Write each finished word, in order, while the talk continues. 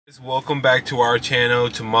Welcome back to our channel,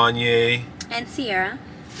 to Monyeh and Sierra.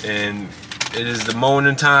 And it is the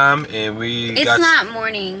morning time, and it's not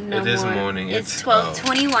morning. No, it is morning. It's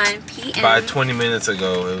 12:21 p.m. About 20 minutes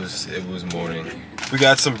ago, it was morning. We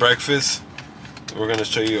got some breakfast. We're gonna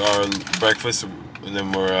show you our breakfast, and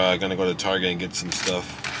then we're gonna go to Target and get some stuff.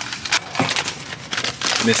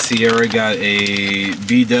 Miss Sierra got a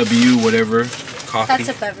BW whatever coffee. That's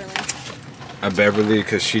a Beverly. A Beverly,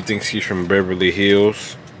 because she thinks she's from Beverly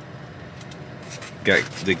Hills. Got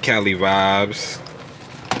the Cali vibes.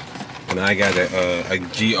 And I got a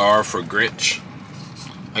GR for Grinch.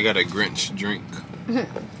 I got a Grinch drink.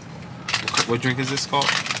 What drink is this called?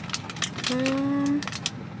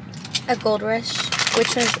 A Gold Rush,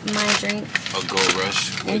 which was my drink. A Gold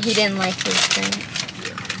Rush. And he didn't like his drink.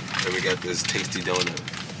 Yeah. And we got this tasty donut.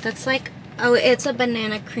 That's like, oh, it's a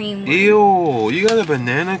banana cream one. Ew, you got a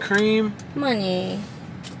banana cream? Monyeh.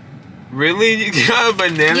 Really? You got a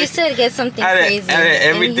banana? You said get something crazy. Out of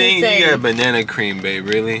everything, you got a banana cream, babe.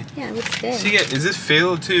 Really? Yeah, it looks good. Is this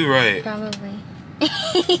filled too, right? Probably.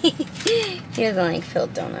 He doesn't like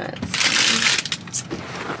filled donuts.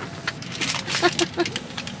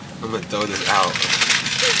 I'm gonna throw this out.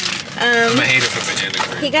 I'm a hater for banana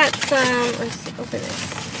cream. He got some, let's see, open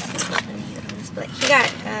this. But he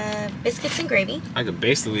got biscuits and gravy. I could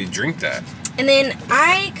basically drink that. And then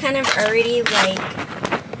I kind of already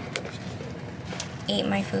ate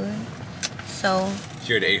my food, so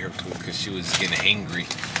she already ate her food because she was getting hangry.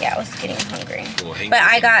 Yeah, I was getting hungry. Hangry. But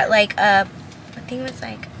I got like I think it was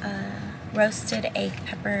like a roasted egg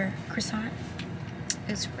pepper croissant.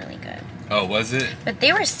 It was really good. Oh, was it? But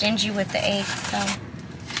they were stingy with the eggs, so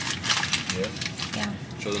yeah.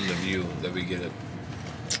 Show them the view that we get.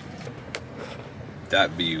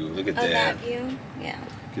 That view. Look at that. That view. Yeah.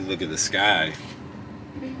 You look at the sky.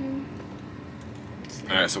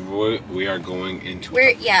 All right, so we are going into. We're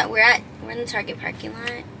in the Target parking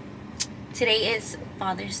lot. Today is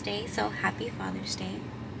Father's Day, so happy Father's Day.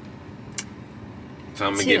 So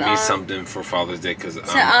I'm gonna get me something for Father's Day because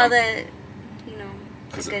all the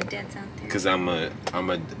good dads out there. Because I'm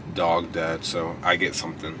a dog dad, so I get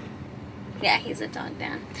something. Yeah, he's a dog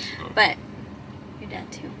dad, but your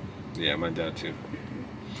dad too. Yeah, my dad too.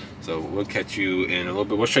 So we'll catch you in a little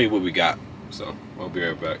bit. We'll show you what we got. So we'll be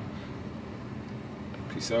right back.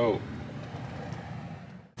 Peace out.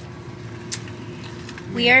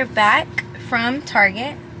 We are back from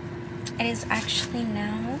Target. It is actually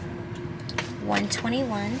now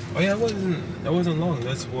 1:21. Oh yeah, that wasn't long.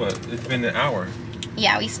 That's what? It's been an hour.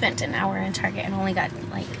 Yeah, we spent an hour in Target and only got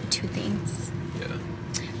like 2 things. Yeah.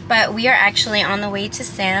 But we are actually on the way to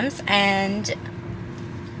Sam's, and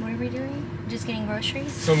what are we doing? Just getting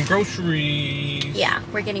groceries? Some groceries. Yeah,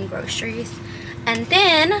 we're getting groceries. And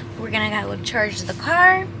then we're gonna go charge the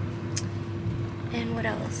car. And what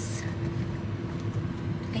else?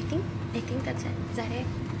 I think that's it. Is that it?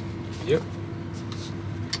 Yep.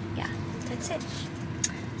 Yeah, that's it.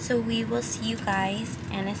 So we will see you guys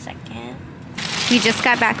in a second. We just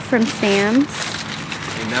got back from Sam's.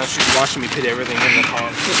 And now she's watching me put everything in the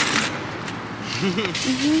car.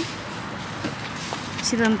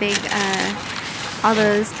 See them big, all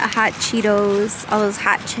those hot Cheetos, all those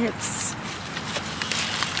hot chips.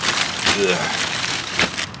 Ugh.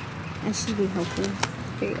 That should be helpful.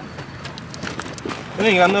 There you go. There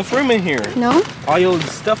ain't got enough room in here. No? All your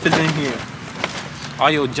stuff is in here.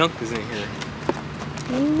 All your junk is in here.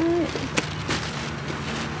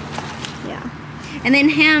 Yeah. And then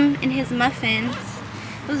him and his muffins.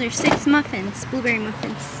 Those are 6 muffins, blueberry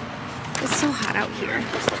muffins. It's so hot out here.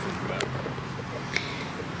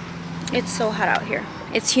 It's so hot out here.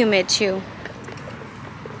 It's humid too.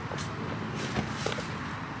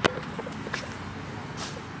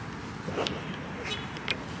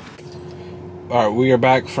 All right, we are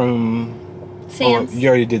back from Sam's. Oh, you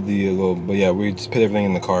already did the little, but yeah, we just put everything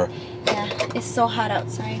in the car. Yeah, it's so hot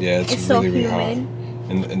outside. Yeah, it's really, so really humid.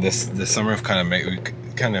 hot. And this summer we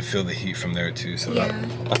kind of feel the heat from there too. So yeah.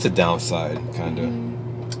 that's a downside, kind of.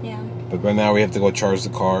 Yeah. But right now we have to go charge the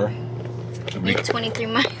car. Like 23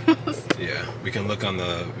 miles. Yeah, we can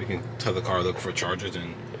tell the car look for chargers,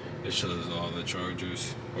 and it shows all the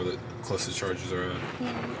chargers or the closest chargers are at.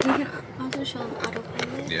 Yeah, we can also show them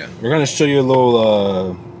autopilot. Yeah, we're gonna show you a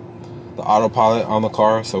little the autopilot on the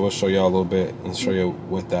car, so we'll show you all a little bit and show you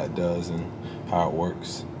what that does and how it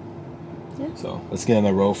works. Yeah. So let's get on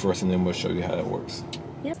the road first, and then we'll show you how that works.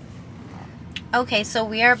 Yep. Okay, so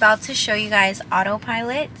we are about to show you guys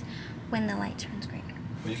autopilot when the light turns green.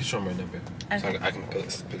 Well, you can show them right now, babe. Okay. So I can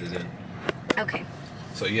put it in. Okay.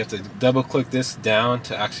 So you have to double click this down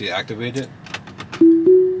to actually activate it.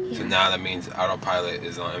 Yeah. So now that means autopilot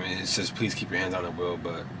is on. I mean, it's just please keep your hands on the wheel,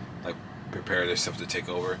 but like prepare yourself to take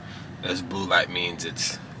over. This blue light means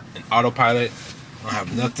it's an autopilot. I don't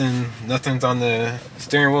have nothing. Nothing's on the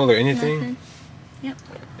steering wheel or anything. Nothing. Yep.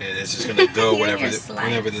 And it's just gonna go whenever Your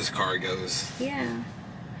whenever this car goes. Yeah,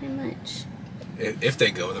 pretty much. If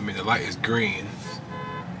they go, I mean the light is green.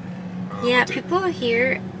 Yeah, people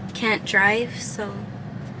here can't drive, so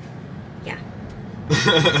yeah.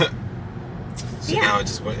 So now it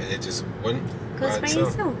just went. It just went. Goes by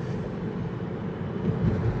itself.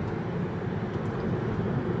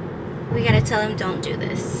 We gotta tell him don't do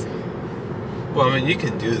this. Well, I mean you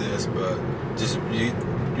can do this, but just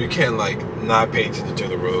you can't like not pay attention to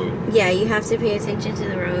the road. Yeah, you have to pay attention to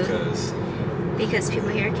the road because people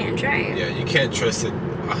here can't drive. Yeah, you can't trust it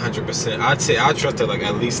 100%. I'd say I trust it like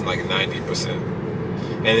at least like 90%.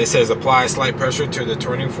 And it says apply slight pressure to the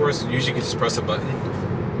turning force. Usually you can just press a button.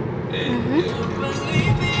 And I didn't mean to do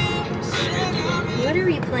that. What are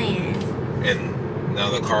we playing? And now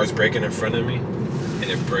the car's braking in front of me, and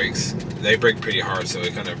it brakes. They brake pretty hard, so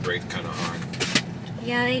it kind of braked kind of hard.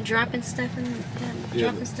 Yeah, they dropping stuff in the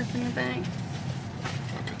back.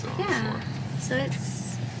 Yeah, so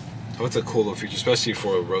it's. Oh, it's a cool little feature, especially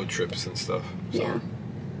for road trips and stuff. So. Yeah.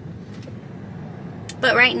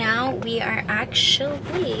 But right now we are actually.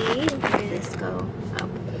 Where did this go? Oh,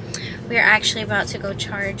 we are actually about to go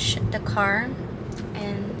charge the car,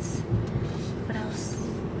 and what else?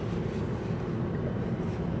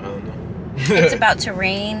 I don't know. It's about to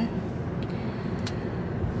rain.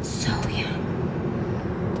 So yeah.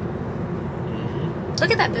 Look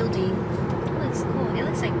at that building. It looks cool. It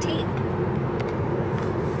looks like tape.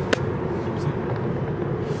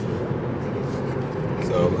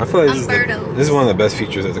 So I feel like this is one of the best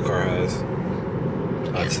features that the car has.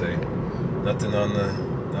 Yeah. I'd say. Nothing on the,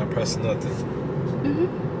 not pressing nothing.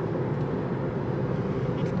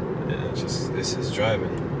 Yeah, it's just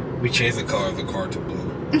driving. We changed the color of the car to blue.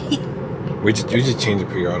 we just change it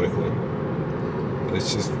periodically. But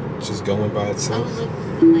it's just going by itself. Oh, look,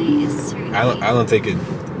 the light is turning. I don't think it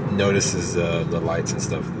notices the lights and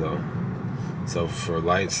stuff though. So for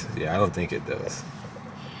lights, yeah, I don't think it does.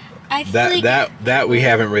 I feel that we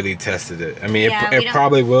haven't really tested it. I mean, yeah, it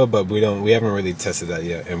probably will, but we haven't really tested that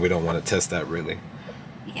yet, and we don't want to test that really.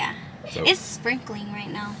 Yeah, so. It's sprinkling right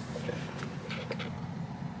now.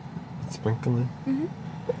 It's sprinkling.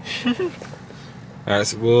 All right,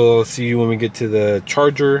 so we'll see you when we get to the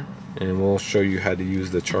charger, and we'll show you how to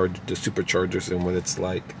use the superchargers and what it's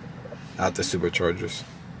like out the superchargers.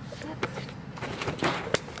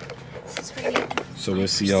 So we'll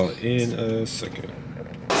see y'all in a second.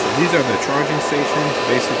 These are the charging stations,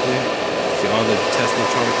 basically. See all the Tesla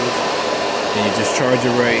chargers. And you just charge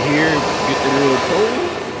it right here, get the little pole,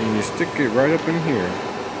 and you stick it right up in here.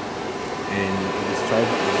 And it just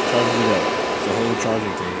charges it up. It's the whole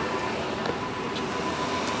charging thing.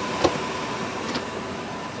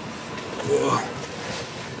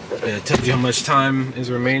 And it tells you how much time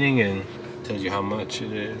is remaining and tells you how much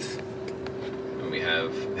it is. And we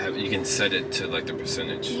have you can set it to like the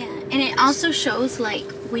percentage. Yeah, and it also shows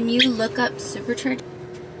like when you look up supercharge.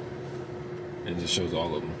 It just shows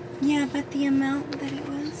all of them. Yeah, but the amount that it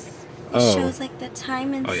was. It shows like the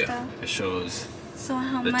time and stuff. Yeah, it shows. So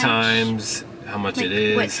how the much? Times, how much it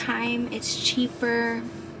is. What time it's cheaper.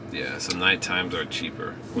 Yeah, so night times are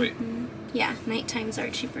cheaper. Wait. Yeah, night times are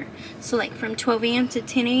cheaper. So like from 12 a.m. to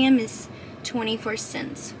 10 a.m. is 24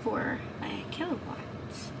 cents for a kilowatt.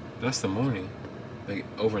 That's the morning. Like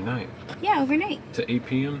overnight. Yeah, overnight. To 8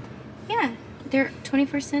 p.m.? Yeah. They're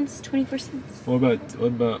 24 cents, 24 cents. What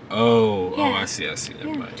about I see.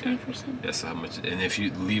 Never mind. 24 cents. Yeah, so how much, and if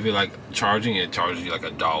you leave it like charging, it charges you like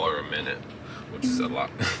 $1 a minute, which is a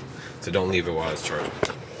lot. So don't leave it while it's charging.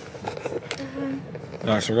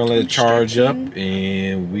 Alright, so we're gonna let it charge up,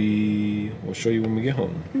 and we'll show you when we get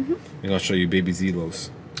home. We're gonna show you baby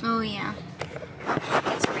Zelos. Oh yeah.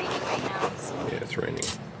 It's raining right now. So. Yeah, it's raining.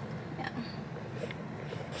 Yeah.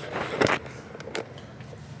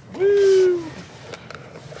 Woo!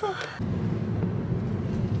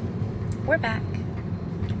 We're back.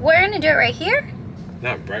 We're gonna do it right here?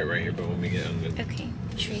 Not right here, but when we get under. Okay.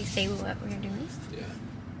 Should we say what we're doing?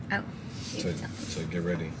 Yeah. Oh. So get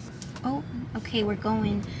ready. Oh, okay, we're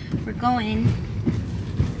going.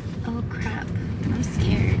 Oh crap. I'm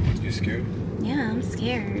scared. You scared? Yeah, I'm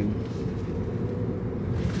scared.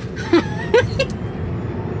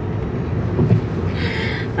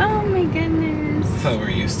 Oh my goodness. I thought we're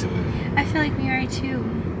used to it. I feel like we are too.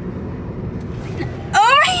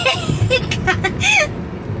 Oh my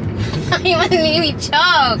god! You want to make me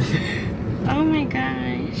choke. Oh my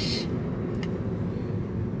gosh.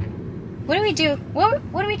 What do we do? What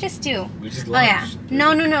do we just do? We just launched. launched. Oh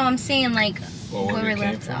yeah. No. I'm saying like where we we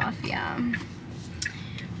left from? off. Yeah.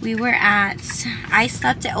 We were at. I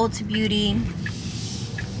stopped at Ulta Beauty.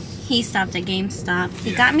 He stopped at GameStop.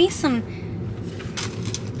 He got me some.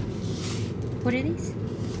 What are these?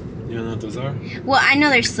 You don't know what those are? Well, I know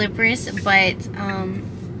they're slippers, but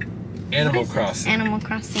Animal Crossing. Animal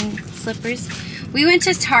Crossing slippers. We went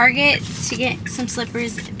to Target to get some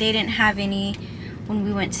slippers. They didn't have any. When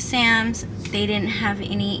we went to Sam's, they didn't have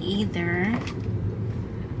any either.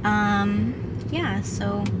 Yeah,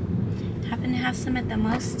 so happened to have some at the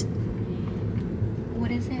most.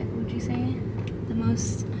 What is it? What'd you say? The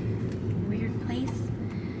most weird place?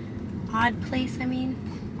 Odd place, I mean.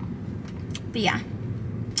 But yeah.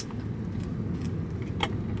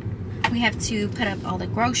 We have to put up all the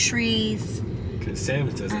groceries. Because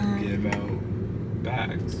Sam's doesn't give out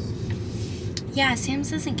bags. Yeah, Sam's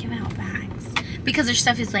doesn't give out bags. Because their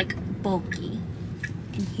stuff is like bulky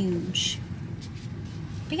and huge.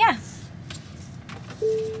 But yeah.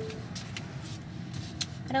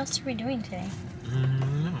 What else are we doing today? No.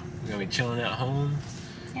 We're going to be chilling at home.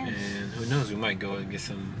 Yeah. And who knows, we might go and get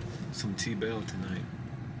some T-Bell tonight.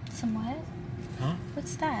 Some what? Huh?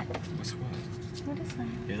 What's that? What's what? What is that?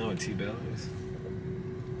 You know what T-Bell is?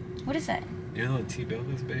 What is that? You know what T-Bell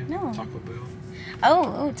is, babe? No. Taco Bell.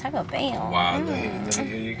 Oh, Taco Bell. Wow,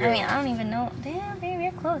 here you go. I mean, I don't even know. Damn, babe,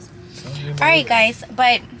 you're close. Alright, guys,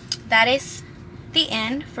 but that is the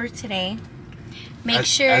end for today. Make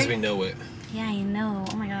sure. As we know it. Yeah, I know.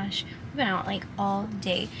 Oh my gosh. We've been out like all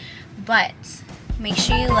day. But make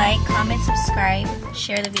sure you like, comment, subscribe,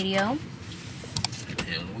 share the video.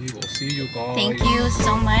 And we will see you guys. Thank you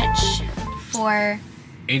so much for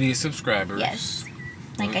 80 subscribers. Yes.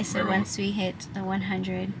 Like I said, once we hit the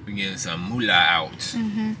 100, we're getting some moolah out.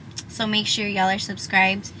 So make sure y'all are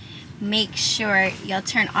subscribed. Make sure y'all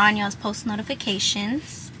turn on y'all's post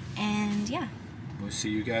notifications. And yeah. We'll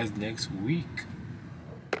see you guys next week.